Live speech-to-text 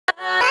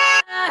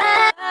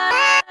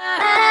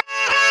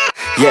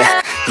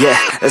Yeah,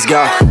 let's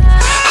go.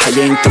 I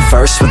ain't the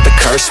first with the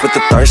curse, with the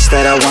thirst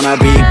that I wanna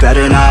be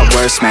better, not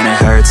worse, man it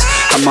hurts.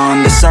 I'm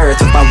on this earth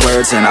with my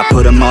words and I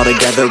put them all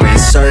together,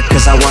 insert,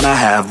 cause I wanna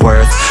have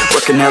worth.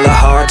 Working hella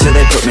hard till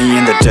they put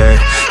me in the dirt.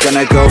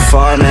 Gonna go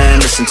far,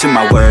 man, listen to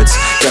my words.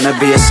 Gonna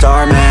be a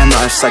star, man,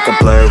 life's like a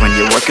blur. When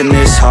you're working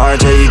this hard,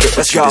 yeah, you get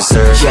what you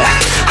deserve. Yeah,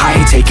 I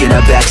ain't taking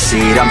a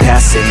backseat, I'm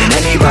passing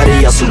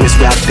anybody else who is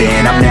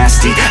rapping. I'm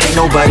nasty, ain't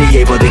nobody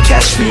able to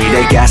catch me.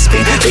 They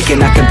gasping, they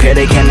cannot compare,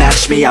 they can't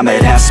match me. I'm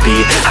at half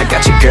speed, I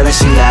got your girl and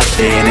she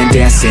laughing and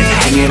dancing,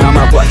 hanging on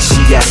my butt,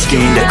 she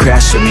asking to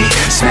crash with me,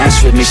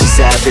 smash with me, she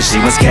savage, she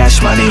wants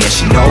cash money, and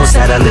she knows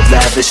that I live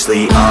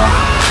lavishly.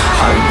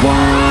 I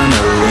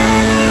wanna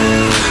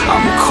live,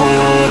 I'm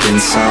cold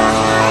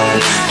inside,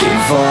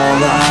 give all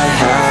I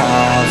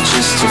have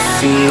just to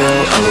feel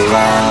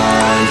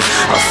alive.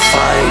 I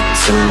fight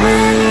to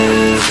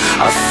live,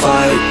 I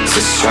fight to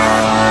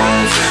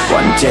strive,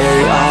 one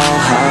day I'll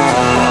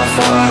have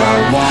what I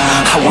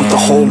want. I want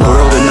the whole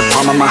world in the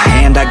palm of my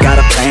hand, I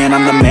got a plan,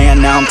 I'm the man,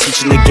 now I'm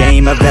teaching the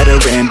game, a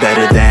veteran,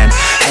 better than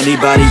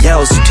anybody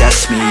else who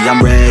tests me.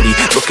 I'm ready,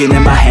 looking at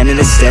my hand and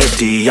it's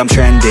steady, I'm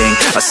trending,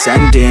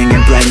 ascending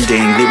and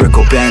blending,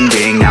 lyrical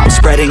bending, now I'm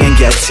spreading and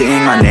getting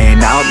my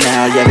name out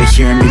now, yeah, they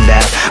hearing me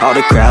laugh, all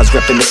the crowds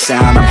repping the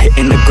sound, I'm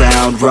hitting the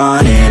ground,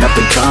 running, up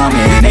and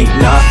coming, ain't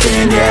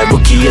nothing, yeah,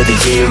 rookie of the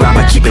year,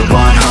 I'ma keep it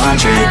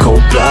 100,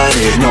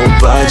 cold-blooded, no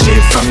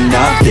budget, from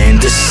nothing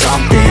to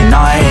something,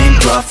 I ain't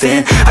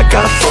bluffing, I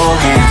got a full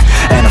hand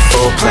and a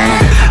full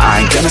plan,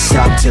 I ain't gonna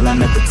stop till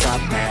I'm at the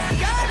top.